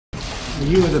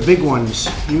You are the big ones.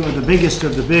 You are the biggest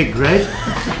of the big, right?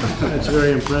 That's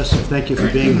very impressive. Thank you for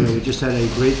being here. We just had a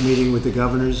great meeting with the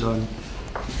governors on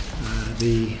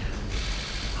the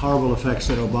horrible effects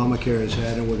that Obamacare has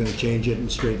had, and we're going to change it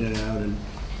and straighten it out and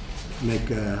make,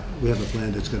 we have a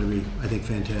plan that's going to be, I think,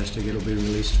 fantastic. It'll be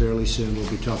released fairly soon. We'll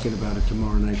be talking about it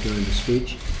tomorrow night during the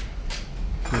speech.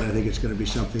 But I think it's going to be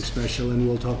something special, and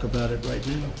we'll talk about it right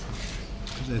now,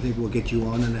 because I think we'll get you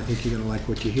on, and I think you're going to like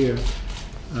what you hear.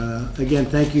 Again,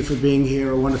 thank you for being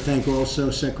here. I want to thank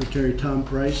also Secretary Tom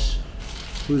Price,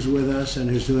 who's with us and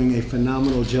who's doing a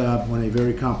phenomenal job on a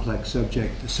very complex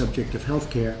subject, the subject of health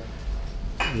care.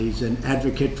 He's an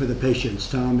advocate for the patients.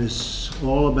 Tom is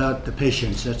all about the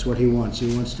patients. That's what he wants.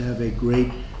 He wants to have a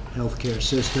great health care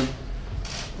system.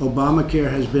 Obamacare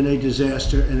has been a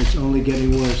disaster, and it's only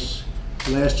getting worse.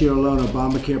 Last year alone,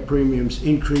 Obamacare premiums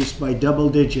increased by double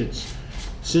digits.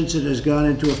 Since it has gone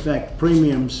into effect,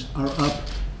 premiums are up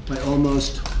by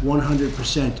almost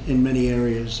 100% in many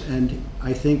areas. And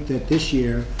I think that this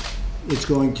year, it's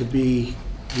going to be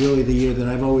really the year that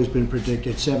I've always been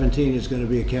predicted. 17 is going to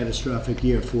be a catastrophic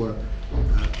year for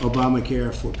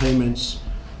Obamacare, for payments.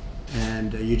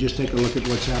 And you just take a look at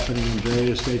what's happening in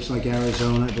various states like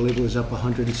Arizona. I believe it was up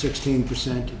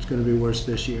 116%. It's going to be worse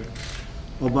this year.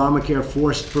 Obamacare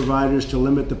forced providers to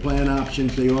limit the plan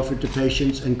options they offered to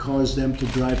patients and caused them to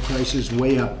drive prices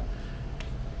way up.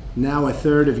 Now a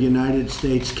third of United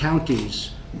States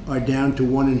counties are down to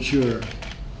one insurer,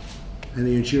 and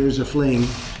the insurers are fleeing.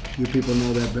 You people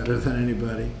know that better than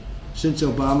anybody. Since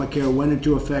Obamacare went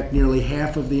into effect, nearly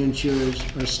half of the insurers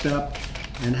are stopped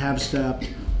and have stopped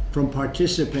from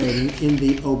participating in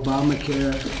the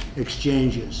Obamacare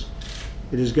exchanges.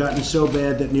 It has gotten so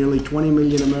bad that nearly 20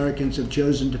 million Americans have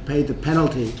chosen to pay the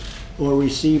penalty or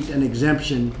received an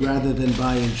exemption rather than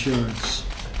buy insurance.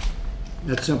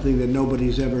 That's something that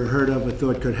nobody's ever heard of or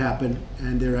thought could happen,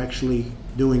 and they're actually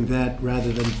doing that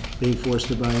rather than being forced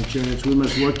to buy insurance. We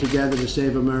must work together to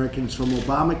save Americans from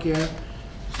Obamacare,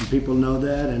 and people know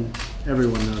that, and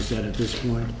everyone knows that at this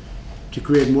point, to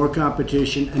create more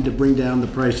competition and to bring down the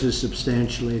prices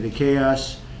substantially. The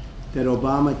chaos that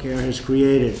Obamacare has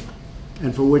created,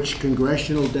 and for which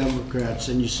congressional Democrats,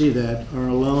 and you see that, are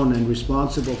alone and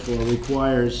responsible for,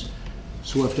 requires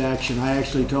swift action. I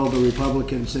actually told the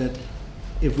Republicans that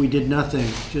if we did nothing,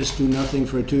 just do nothing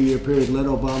for a 2-year period, let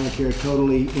Obamacare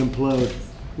totally implode,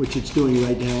 which it's doing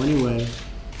right now anyway,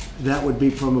 that would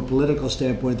be, from a political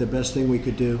standpoint, the best thing we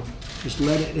could do. Just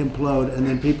let it implode, and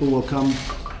then people will come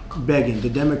begging.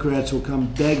 The Democrats will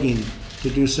come begging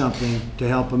to do something to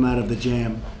help them out of the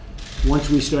jam. Once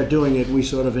we start doing it, we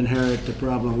sort of inherit the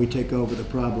problem. We take over the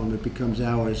problem. It becomes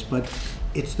ours. But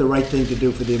it's the right thing to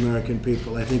do for the American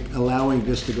people. I think allowing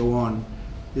this to go on,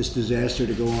 this disaster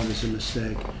to go on, is a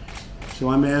mistake. So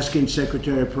I'm asking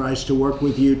Secretary Price to work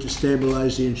with you to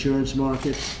stabilize the insurance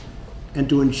markets and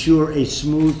to ensure a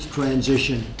smooth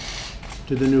transition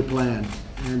to the new plan.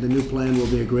 And the new plan will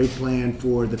be a great plan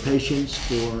for the patients,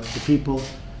 for the people,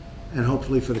 and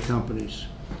hopefully for the companies.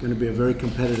 It's going to be a very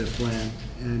competitive plan,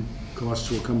 and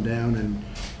costs will come down, and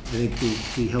I think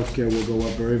the healthcare will go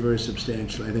up very, very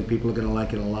substantially. I think people are going to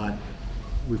like it a lot.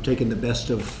 We've taken the best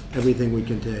of everything we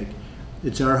can take.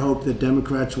 It's our hope that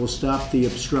Democrats will stop the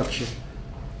obstruction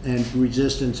and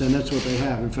resistance, and that's what they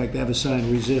have. In fact, they have a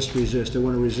sign, resist, resist. They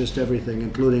want to resist everything,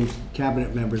 including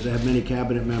cabinet members. They have many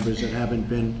cabinet members that haven't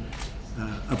been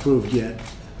approved yet.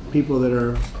 People that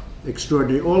are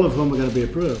extraordinary, all of whom are going to be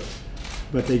approved,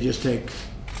 but they just take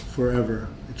forever.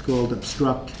 It's called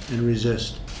obstruct and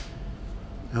resist.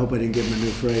 I hope I didn't give them a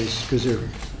new phrase, because their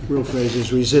real phrase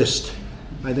is resist.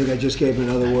 I think I just gave them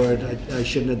another word. I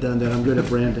shouldn't have done that. I'm good at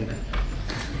branding.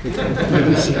 You're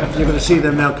going to see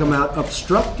them now come out,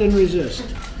 obstruct and resist.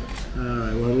 All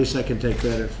right, well, at least I can take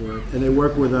credit for it. And they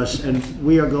work with us, and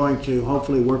we are going to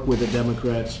hopefully work with the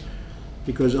Democrats,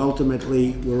 because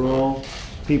ultimately we're all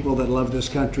people that love this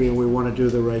country and we want to do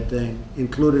the right thing,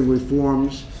 including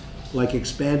reforms like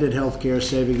expanded health care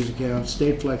savings accounts,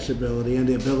 state flexibility, and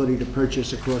the ability to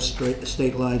purchase across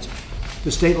state lines.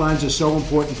 The state lines are so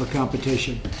important for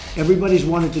competition. Everybody's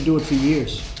wanted to do it for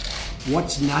years.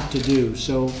 What's not to do?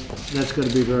 So that's going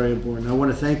to be very important. I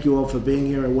want to thank you all for being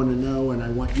here. I want to know, and I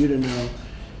want you to know,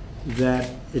 that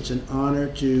it's an honor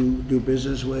to do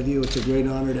business with you. It's a great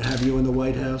honor to have you in the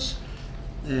White House.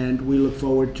 And we look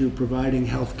forward to providing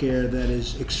health care that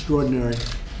is extraordinary,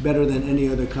 better than any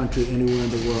other country anywhere in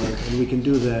the world. And we can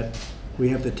do that. We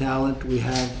have the talent, we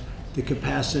have the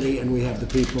capacity, and we have the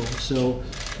people. So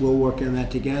we'll work on that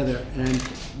together. And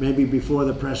maybe before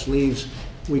the press leaves,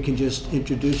 we can just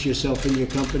introduce yourself and your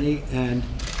company and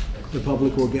the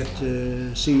public will get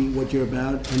to see what you're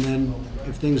about, and then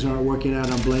if things aren't working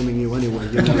out, I'm blaming you anyway.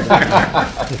 You know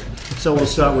that. So we'll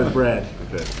start with Brad.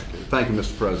 Okay. Thank you,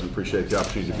 Mr. President. Appreciate the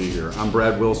opportunity to be here. I'm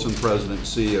Brad Wilson, President and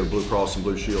CEO of Blue Cross and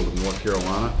Blue Shield of North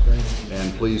Carolina,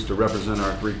 and pleased to represent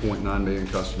our 3.9 million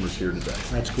customers here today.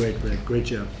 That's great, Brad. Great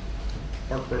job.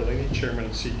 Mark Bertolini, Chairman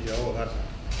and CEO of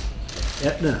Aetna.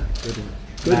 Aetna. Good one.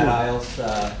 Good Matt one. Isles,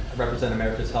 I represent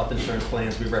America's health insurance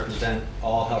plans. We represent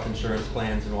all health insurance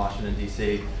plans in Washington,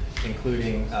 D.C.,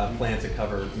 including plans that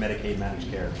cover Medicaid managed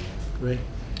care. Great.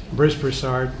 Bruce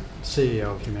Broussard,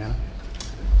 CEO of Humana.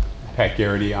 Pat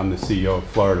Garrity, I'm the CEO of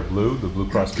Florida Blue, the Blue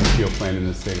Cross Blue Shield plan in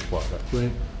the state of Florida.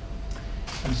 Great.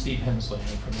 I'm Steve Hensley.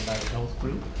 I'm from United Health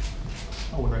Group.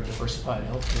 We're a diversified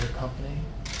healthcare company.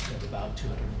 We have about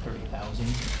 230,000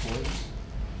 employees.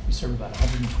 We serve about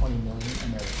 120 million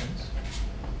Americans.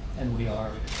 And we are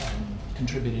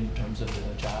contributing in terms of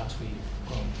the jobs. We've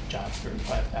grown jobs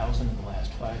 35,000 in the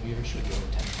last 5 years. Should grow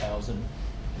 10,000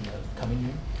 in the coming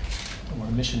year. And we're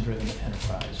a mission-driven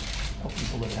enterprise. Help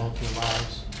people live healthier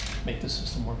lives, make the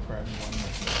system work for everyone.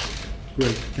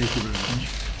 Great. Thank you very much.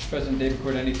 President David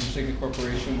Cordeni from Cigna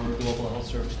Corporation. We're a global health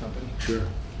service company. Sure.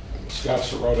 Scott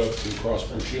Sirota, Blue Cross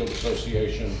Blue Shield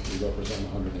Association. We represent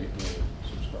 108 million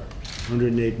subscribers.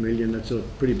 108 million. That's a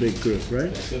pretty big group, right?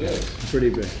 Yes, it is. Pretty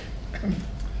big.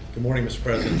 Good morning, Mr.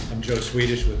 President. I'm Joe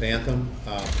Swedish with Anthem.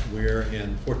 We're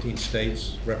in 14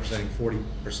 states, representing 40%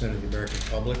 of the American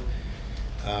public.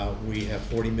 We have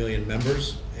 40 million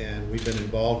members, and we've been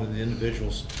involved in the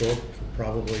individual book for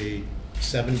probably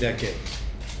 7 decades,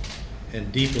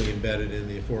 and deeply embedded in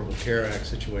the Affordable Care Act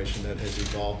situation that has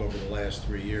evolved over the last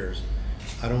 3 years.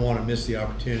 I don't want to miss the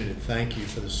opportunity to thank you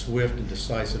for the swift and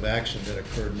decisive action that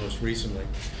occurred most recently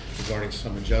regarding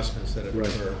some adjustments that have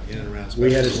occurred in and around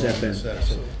We had to special step in.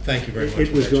 So thank you very much.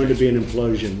 It was for that going to change. be an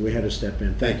implosion. We had to step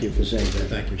in. Thank you for saying that.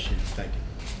 Thank you. Appreciate it. Thank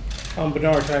you. I'm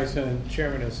Bernard Tyson,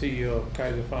 Chairman and CEO of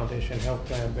Kaiser Foundation Health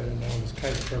Plan, better known as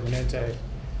Kaiser Permanente.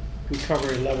 We cover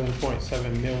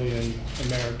 11.7 million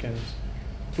Americans.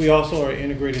 We also are an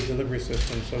integrated delivery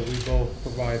system, so we both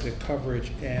provide the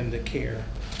coverage and the care.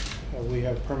 We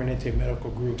have Permanente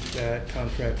Medical Group that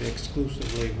contract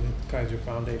exclusively with Kaiser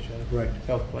Foundation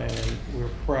Health Plan, and we're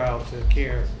proud to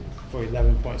care for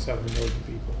 11.7 million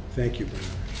people. Thank you, Bernard.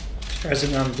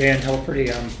 President, I'm Dan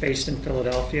Helferty. I'm based in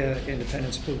Philadelphia,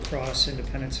 Independence Blue Cross,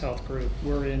 Independence Health Group.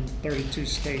 We're in 32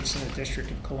 states and the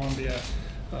District of Columbia.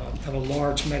 Have a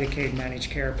large Medicaid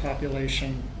managed care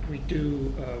population.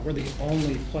 We're the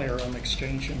only player on the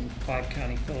exchange in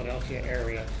 5-county Philadelphia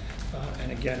area.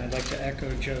 And again, I'd like to echo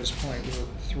Joe's point. We're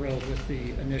thrilled with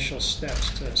the initial steps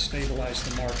to stabilize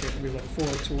the market. We look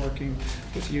forward to working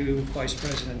with you, Vice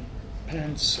President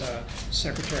Pence,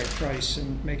 Secretary Price,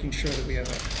 and making sure that we have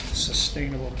a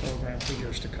sustainable program for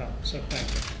years to come. So thank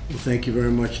you. Well, thank you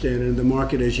very much, Dan. And the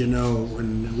market, as you know,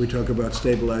 when we talk about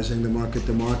stabilizing the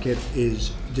market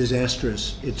is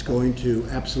disastrous. It's going to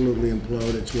absolutely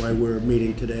implode. It's why we're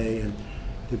meeting today, and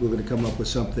I think we're going to come up with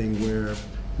something where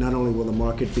not only will the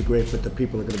market be great, but the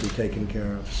people are going to be taken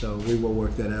care of. So we will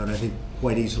work that out, I think,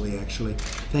 quite easily, actually.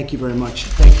 Thank you very much.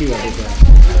 Thank you,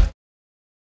 everybody.